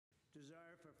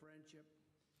friendship,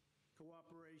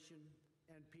 cooperation,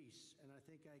 and peace. And I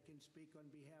think I can speak on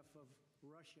behalf of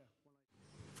Russia.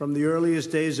 From the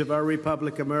earliest days of our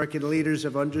republic, American leaders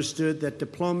have understood that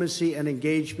diplomacy and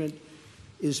engagement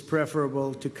is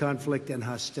preferable to conflict and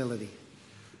hostility.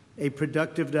 A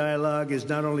productive dialogue is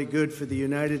not only good for the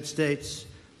United States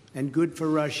and good for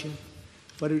Russia,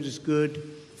 but it is good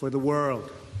for the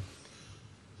world.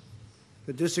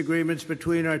 The disagreements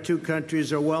between our two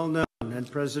countries are well known, and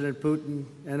President Putin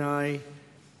and I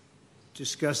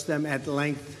discussed them at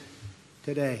length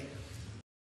today.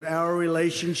 Our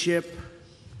relationship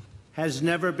has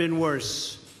never been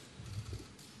worse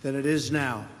than it is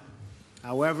now.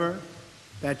 However,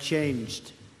 that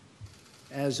changed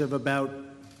as of about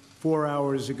 4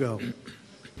 hours ago.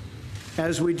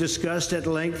 As we discussed at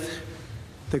length,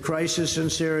 the crisis in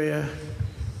Syria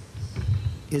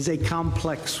is a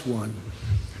complex one.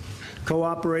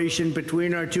 Cooperation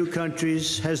between our two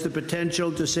countries has the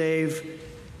potential to save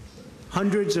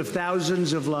hundreds of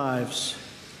thousands of lives.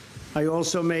 I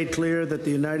also made clear that the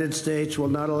United States will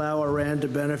not allow Iran to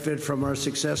benefit from our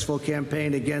successful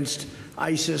campaign against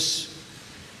ISIS.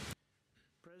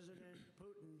 President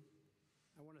Putin,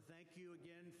 I want to thank you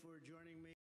again for joining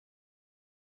me.